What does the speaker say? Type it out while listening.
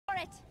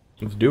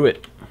Let's do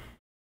it.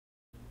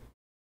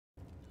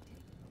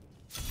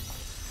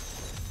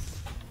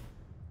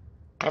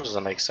 That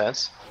doesn't make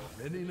sense.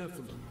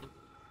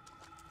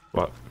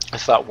 What? I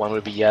thought one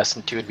would be yes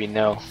and two would be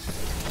no.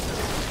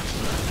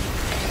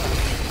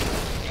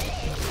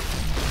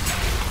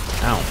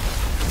 Ow.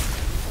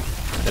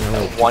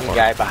 One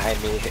guy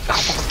behind me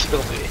almost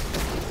killed me.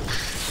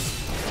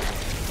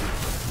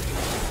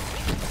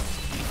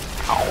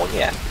 Oh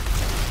yeah.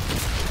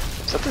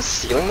 Is that the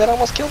ceiling that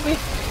almost killed me?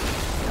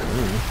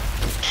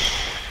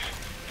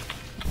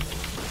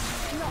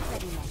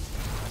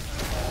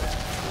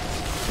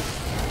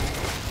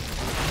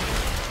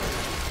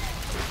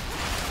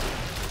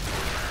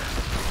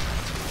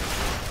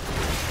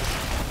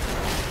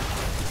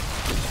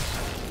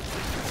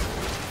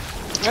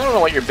 I don't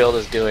know what your build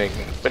is doing,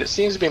 but it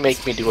seems to be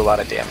making me do a lot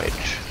of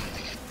damage.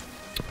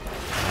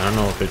 I don't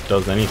know if it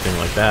does anything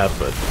like that,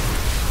 but...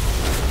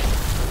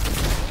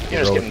 You're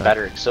just getting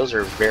better, because those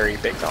are very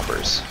big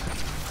numbers.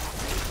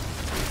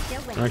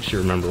 I don't actually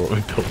remember what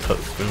my build does.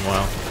 It's been a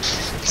while.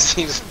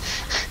 Seems...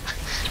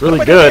 It's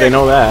really good, I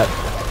know that.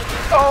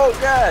 Oh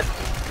god!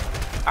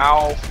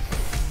 Ow.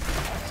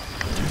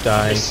 You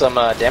die. There's some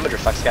damage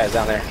reflex guys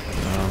down there.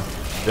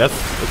 That's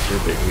your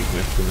big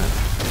weakness, isn't it?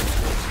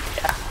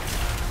 Yeah.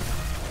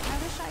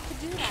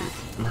 Shoot,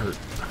 I'm hurt.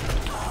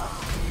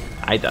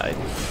 I died.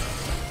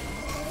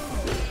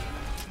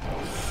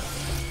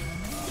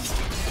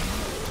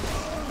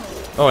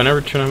 Oh, I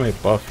never turned on my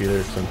buff either,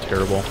 because I'm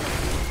terrible.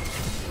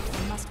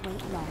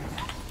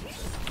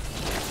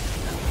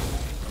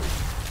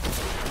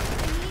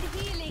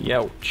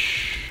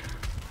 Youch.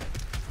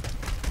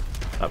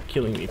 Stop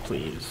killing me,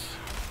 please.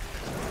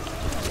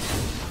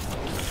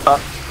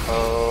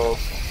 Uh-oh.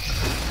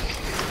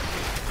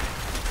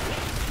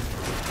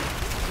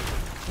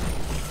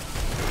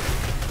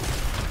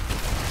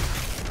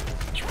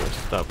 Try to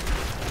stop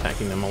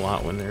attacking them a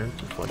lot when they're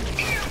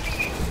deflecting.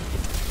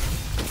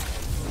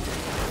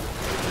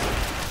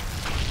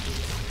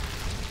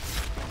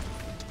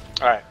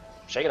 Alright,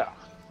 shake it off.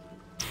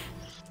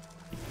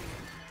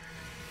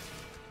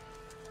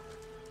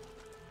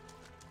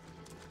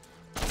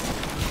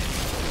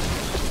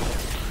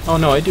 Oh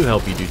no, I do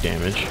help you do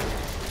damage.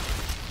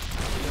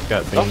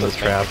 Got Bane with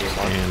traps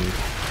and...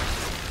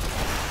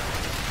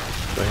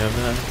 Do I have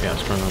that? Yeah,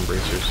 strong on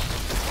bracers.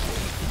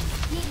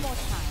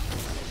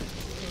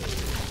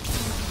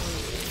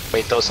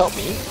 Wait, those help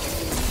me?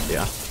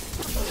 Yeah.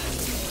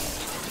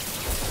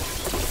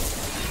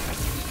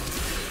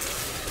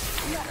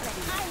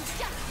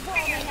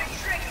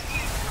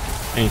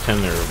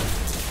 Anytime they're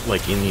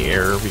like in the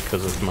air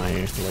because of my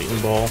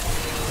lightning ball,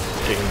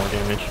 taking more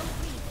damage.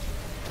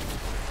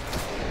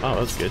 Oh,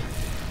 that's good.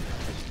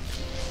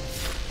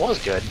 What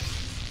was good?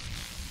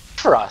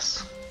 For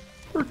us.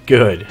 We're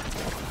good.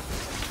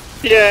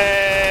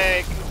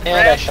 Yay!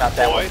 And I shot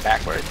that one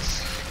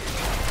backwards.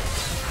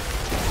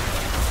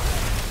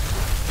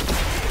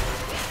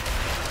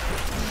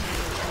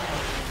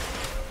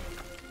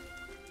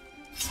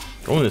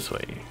 Going this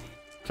way.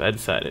 So I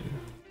decided.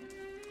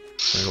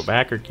 Gonna go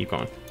back or keep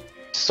going?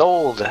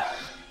 Sold.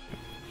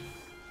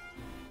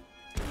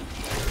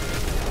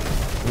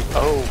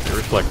 Oh, they're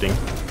reflecting.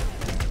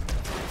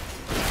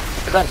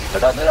 They're done.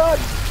 They're done. They're done.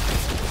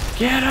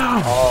 Get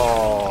him!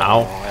 Oh,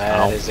 ow!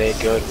 That is a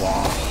good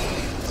wall.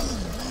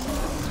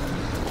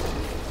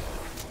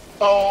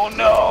 Oh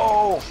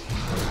no!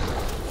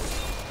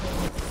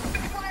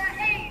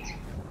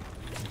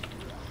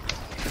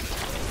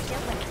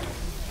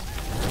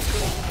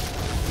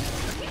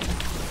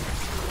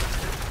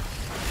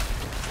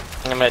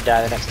 I'm gonna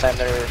die the next time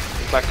their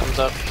reflect comes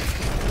up.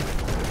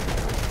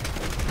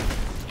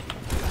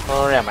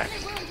 Or am I?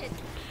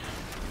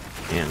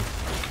 Man.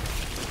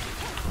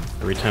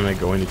 Every time I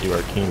go in to do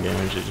arcane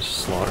damage, it just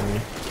slaughters me.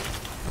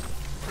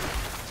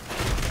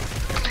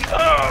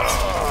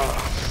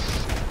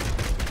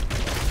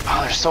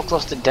 Oh, they're so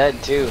close to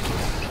dead too.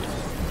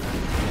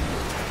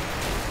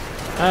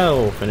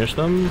 I'll finish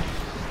them.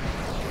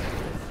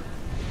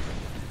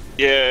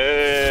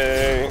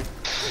 Yay!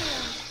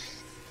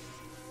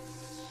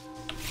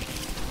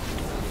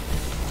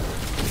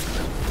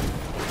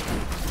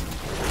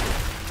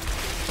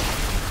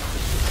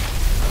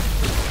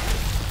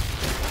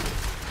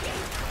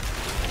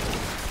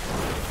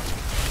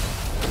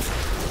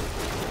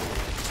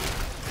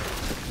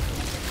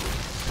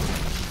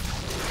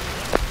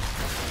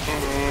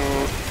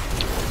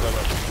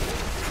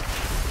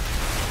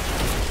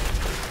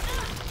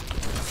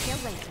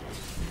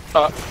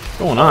 What's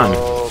going on? The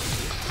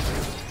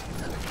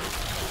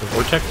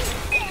vortex?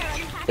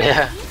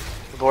 Yeah.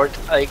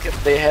 Like,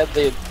 they had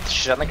the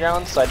shit on the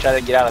ground, so I tried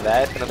to get out of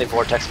that, and then they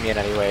vortexed me in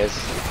anyways.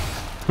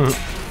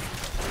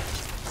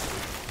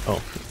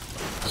 Oh.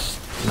 Just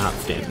not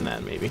standing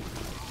that, maybe. I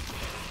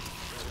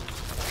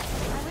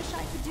wish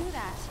I could do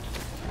that.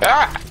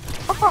 Ah!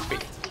 Fuck off me!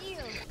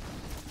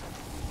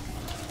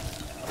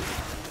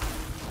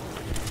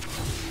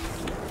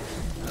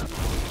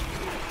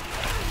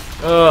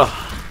 Ugh.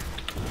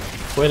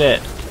 Quit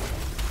it.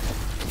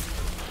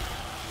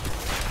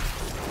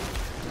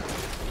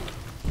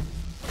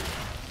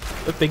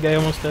 The big guy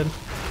almost dead.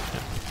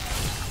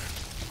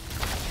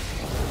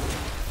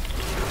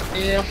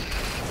 Yeah.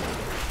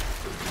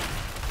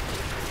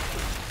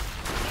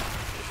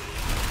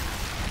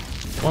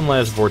 One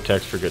last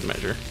vortex for good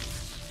measure.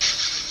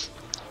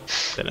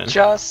 Dead end.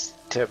 Just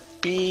to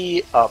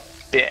be a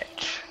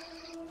bitch.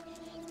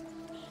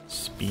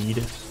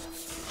 Speed.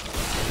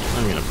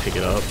 I'm gonna pick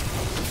it up.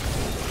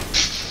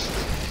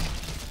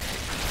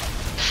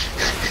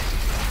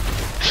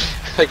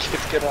 Like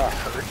it's gonna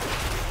hurt.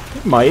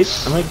 It might.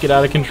 I might get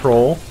out of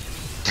control.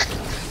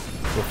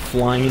 Go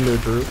flying into a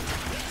group.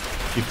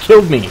 You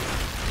killed me!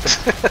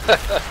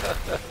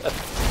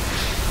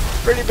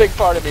 Pretty big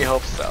part of me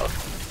hopes so.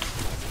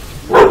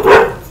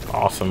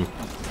 Awesome.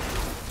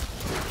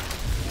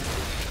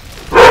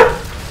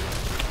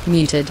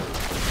 Muted.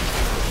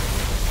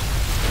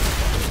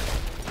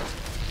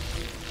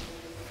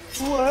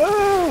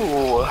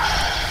 Whoa!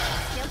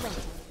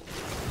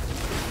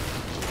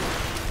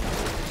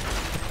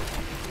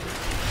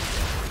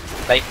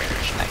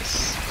 Nightmares,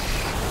 nice.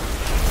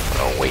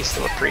 What a waste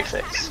of a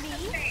prefix.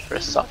 Or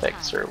a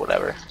suffix, or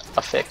whatever.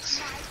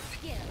 Affix.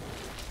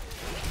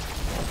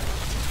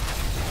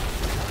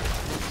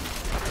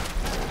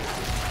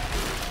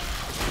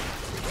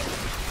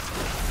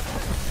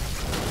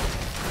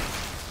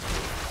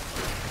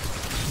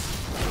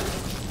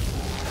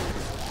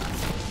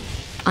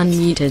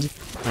 Unmuted.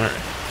 Alright.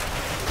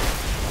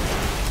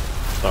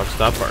 Dog,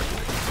 stop barking.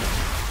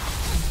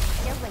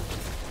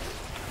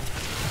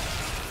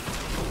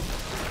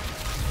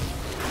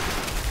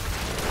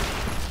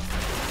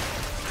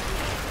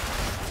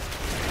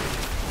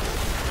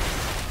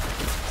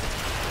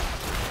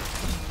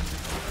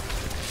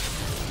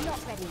 Not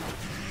ready.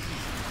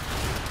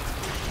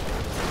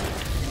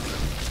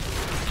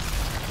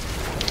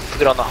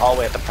 Put it on the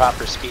hallway at the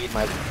proper speed,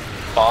 my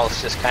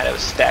balls just kind of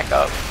stack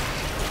up.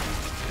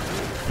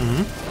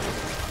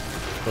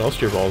 What else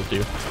do your balls do?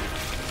 Need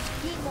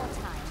more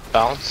time.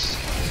 Bounce,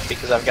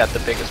 because I've got the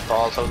biggest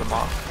balls of them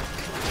all.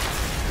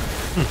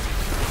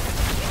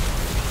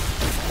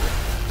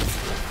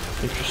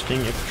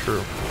 Interesting if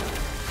true.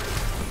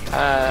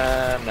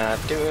 I'm not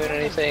doing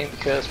anything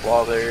because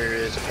Walter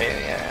is a pain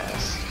in the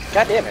ass.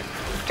 God damn it.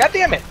 God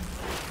damn it!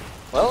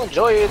 Well,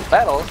 enjoy the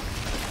battle.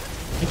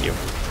 Thank you.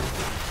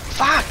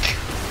 Fuck!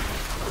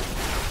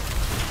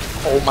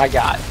 Oh my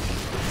god.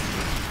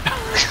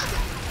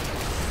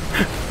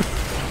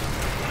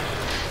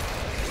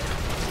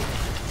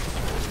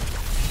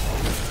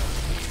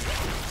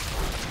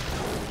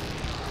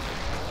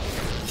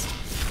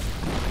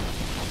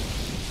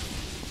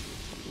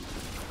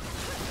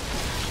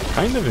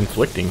 Kind of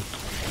inflicting.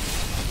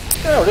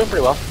 Yeah, we're doing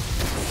pretty well.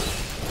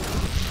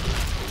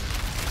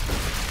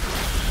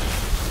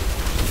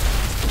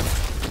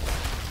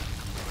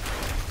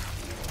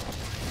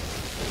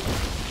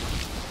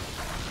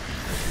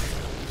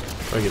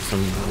 I get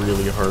some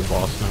really hard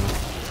boss now.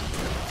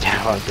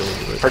 Yeah, I'll go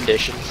with it.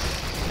 Perdition. Is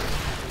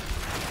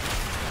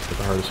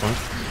the hardest one?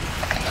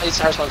 It's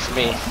the hardest one for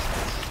me.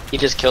 He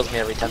just kills me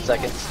every 10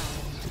 seconds.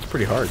 It's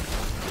pretty hard.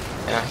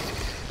 Yeah.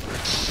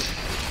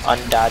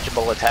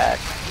 Undodgeable attack.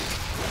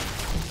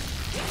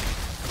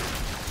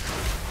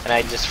 And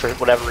I just, for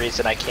whatever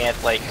reason, I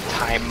can't, like,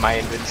 time my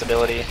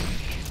invincibility.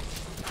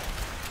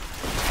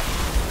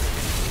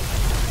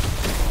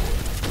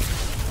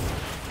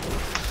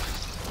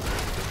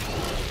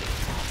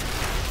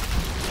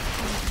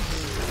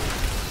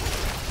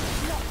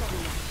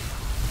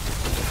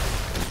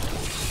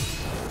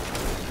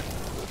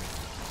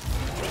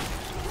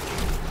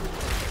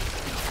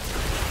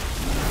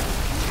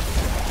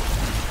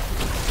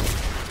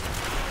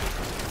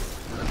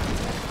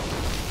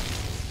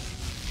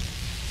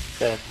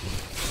 Good.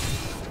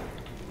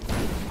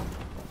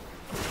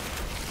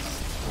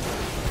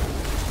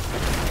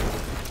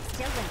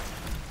 Still waiting.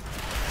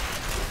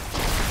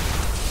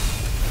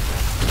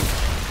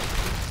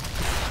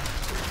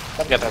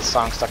 I've got that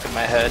song stuck in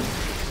my head.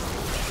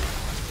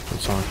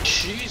 What song?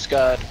 She's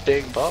got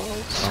big balls,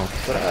 Oh.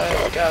 but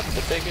I've got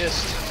the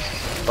biggest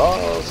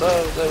balls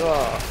of them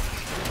all.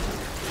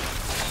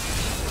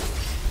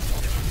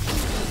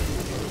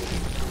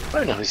 I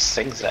don't know who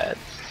sings that.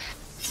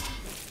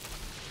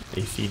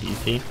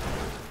 AC/DC?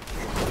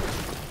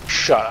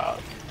 Shut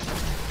up.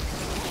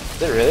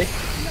 Is it really?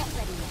 Not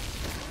ready yet.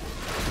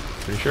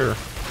 Pretty sure.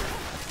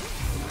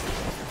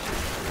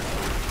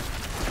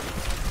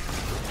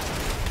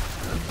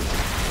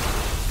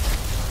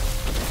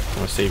 I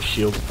want to save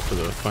shield for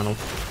the final,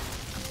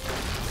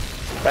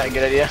 Right,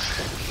 good idea.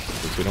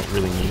 since we don't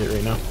really need it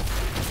right now.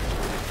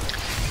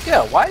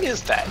 Yeah, why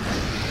is that?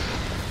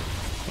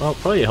 Well,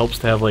 it probably helps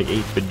to have like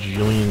 8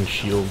 bajillion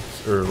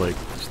shields, or like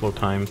slow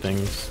time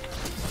things.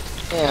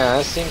 Yeah,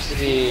 that seems to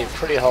be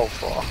pretty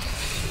helpful.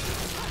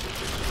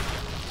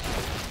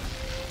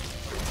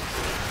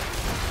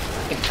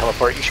 You can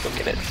teleport, you should go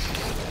get it.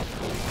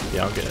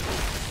 Yeah, I'll get it.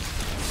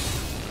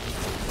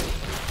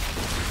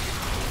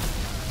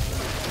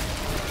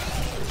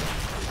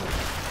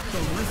 The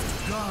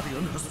Rift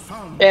Guardian has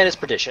found And it's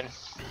Perdition.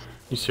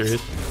 You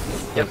serious?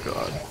 Yep. Oh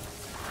god.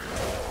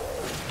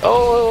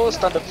 Oh,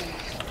 stunned him.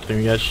 I think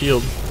we got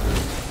shield.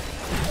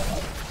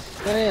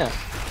 Oh yeah.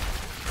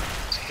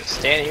 Just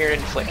stand here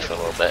and flinch for a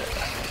little bit.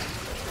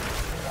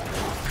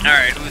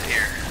 Alright, who's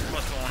here?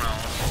 What's going on?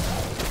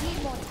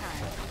 Need more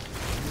time.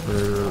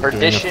 We're doing a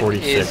Perdition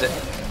 46. is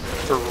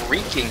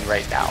freaking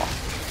right now.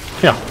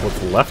 Yeah,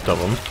 what's left of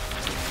them.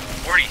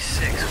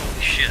 46,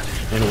 holy shit.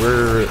 And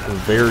we're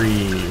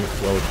very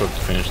well equipped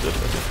to finish this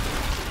with it.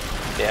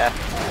 Yeah.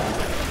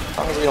 As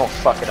long as we don't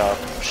fuck it up.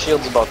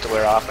 Shield's about to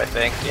wear off, I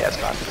think. Yeah, it's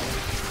gone.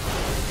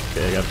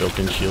 Okay, I got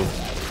built-in shield.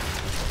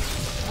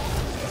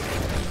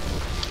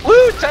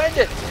 Woo! Timed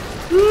it!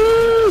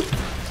 Woo!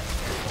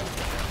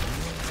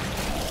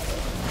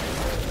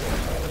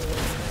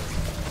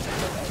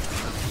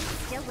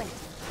 Still waiting.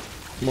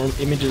 More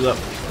images up.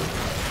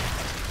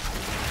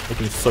 I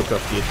can soak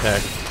up the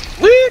attack.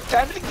 Woo!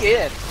 Timed it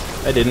again!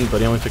 I didn't,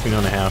 but it only took me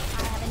 1.5. I have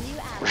a new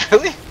ally.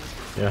 Really?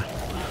 Yeah.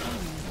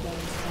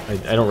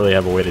 I don't really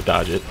have a way to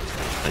dodge it,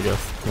 I guess.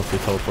 Mostly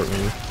teleport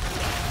maybe.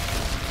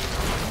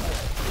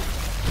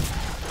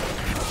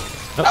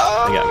 Oh,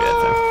 I got me that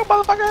time.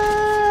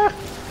 Motherfucker!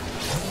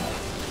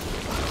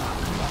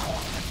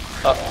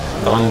 Oh.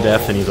 One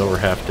death and he's over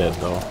half dead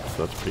though,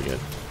 so that's pretty good.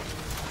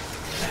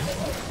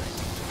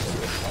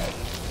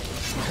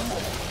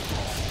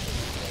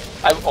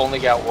 I've only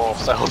got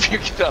wolves, I hope you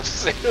get up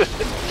soon.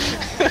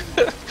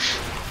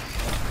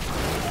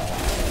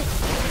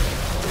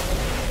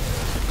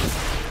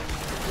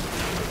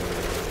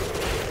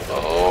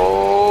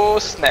 Oh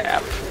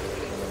snap.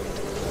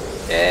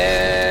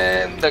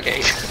 And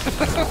okay.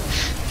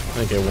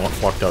 I think I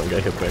walked out and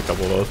got hit by a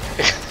couple of those.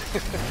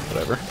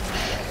 Whatever.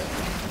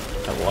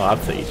 Got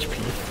lots of HP.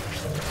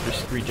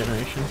 There's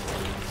regeneration.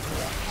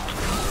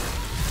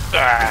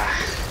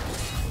 Ah.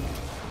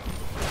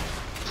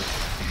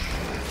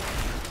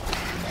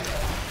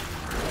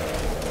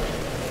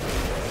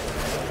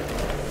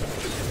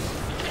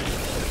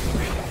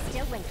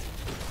 Still waiting.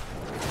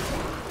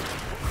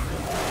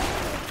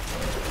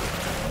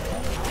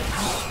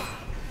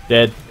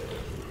 Dead.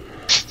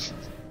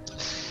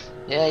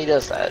 Yeah, he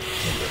does that.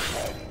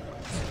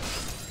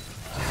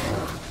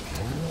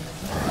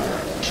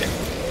 Shit.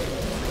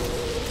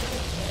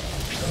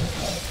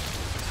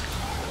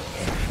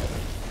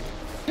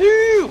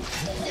 Woo!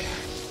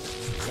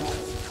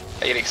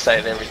 I get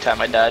excited every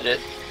time I dodge it.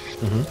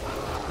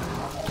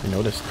 Mm-hmm. I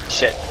noticed.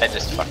 Shit, I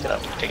just fucked it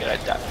up. Take it, I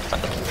dodged.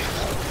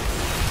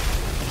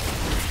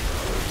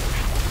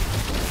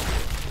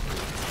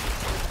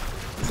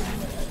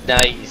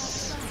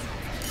 Nice.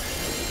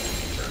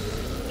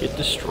 Get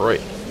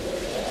destroyed.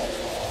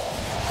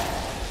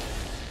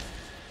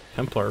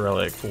 Templar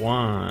relic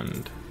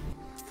wand.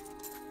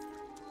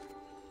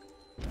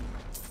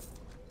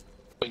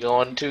 We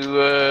going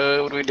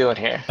to what are we doing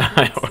here?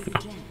 I don't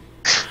know.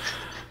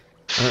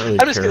 I don't really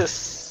I'm just care. gonna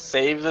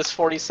save this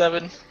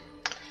 47.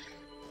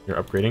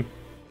 You're upgrading?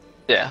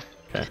 Yeah,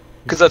 Okay.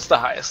 because that's the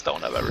highest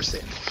stone I've ever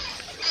seen.